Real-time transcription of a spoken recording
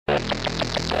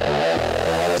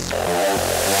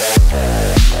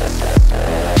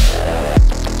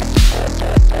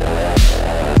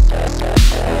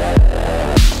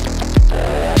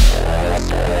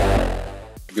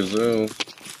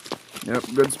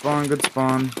good spawn, good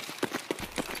spawn.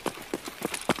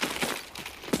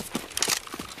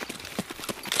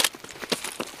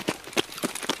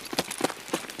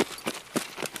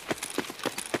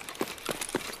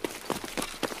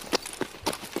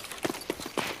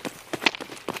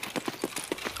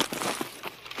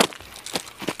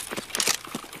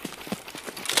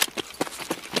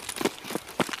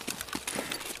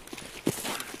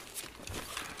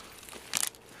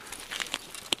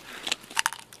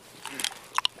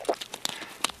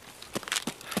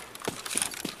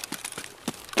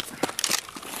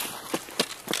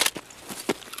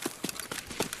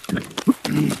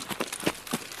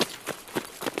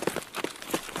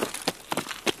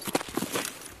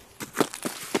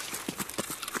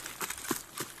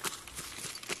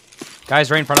 Guys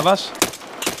right in front of us.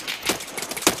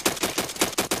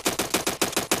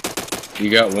 You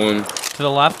got one. To the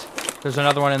left. There's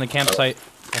another one in the campsite.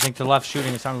 I think to the left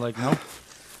shooting. It sounded like no.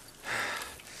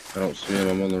 I don't see him.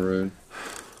 I'm on the road.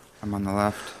 I'm on the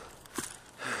left.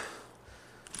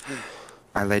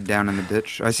 I laid down in the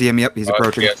ditch. I see him. Yep, he's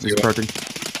approaching. Yeah, he's approaching.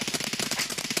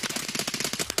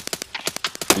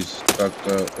 He's fucked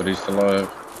up, but he's still alive.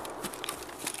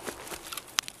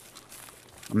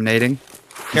 I'm nading.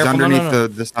 He's Careful,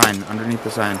 underneath the sign. Underneath the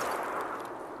sign.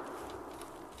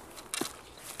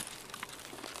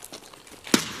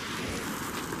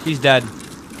 He's dead.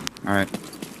 All right.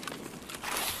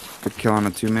 Good kill on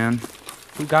a 2-man.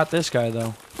 Who got this guy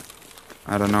though?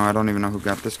 I don't know. I don't even know who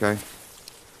got this guy.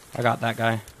 I got that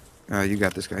guy. You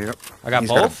got this guy. Yep. I got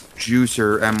He's both. Got a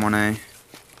juicer M1A.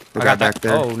 I got back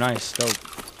there. Oh, nice. Dope.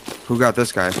 Who got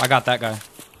this guy? I got that guy.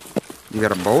 You got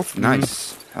them both?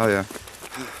 Nice. Hell yeah.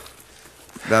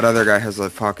 That other guy has a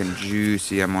fucking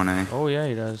juicy M1A. Oh yeah,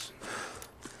 he does.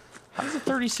 How does the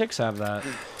 36 have that?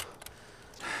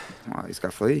 Well, he's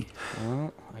got flea.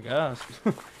 Well, I guess.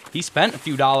 He spent a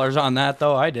few dollars on that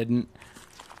though. I didn't.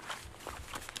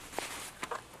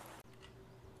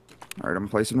 All right, I'm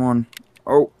placing one.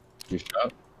 Oh. You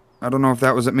shot? I don't know if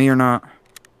that was at me or not.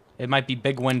 It might be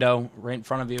big window right in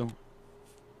front of you.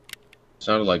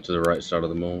 Sounded like to the right side of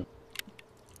the mall.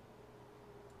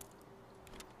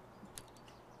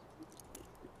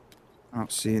 I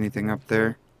don't see anything up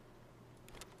there.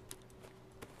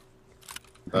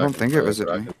 I don't think it was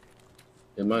at me.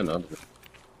 It might not be.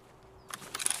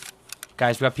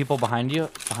 Guys, we got people behind you,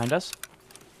 behind us.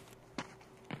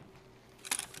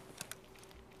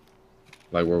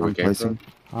 Like where we came from?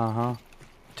 Uh-huh.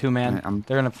 2-man. Right,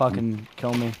 They're gonna fucking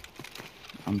kill me.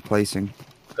 I'm placing.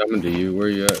 Coming to you. Where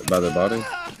you at? By the body?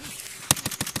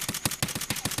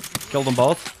 Killed them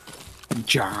both.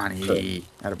 Johnny.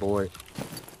 Attaboy.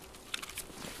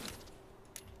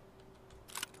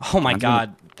 Oh my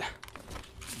god.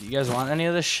 You guys want any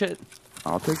of this shit?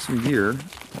 I'll take some gear.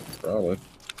 Probably.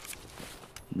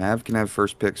 Mav can have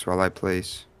first picks while I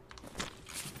place.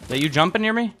 That you jumping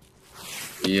near me?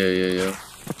 Yeah.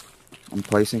 I'm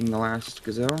placing the last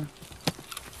gazelle.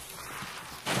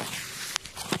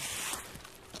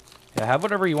 Yeah, have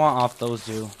whatever you want off those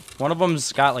two. One of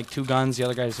them's got like 2 guns. The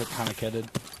other guy's kind of kitted.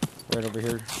 Right over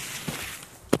here.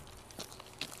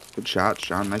 Good shot,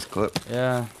 Sean. Nice clip.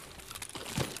 Yeah.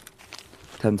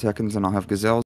 10 seconds and I'll have gazelles.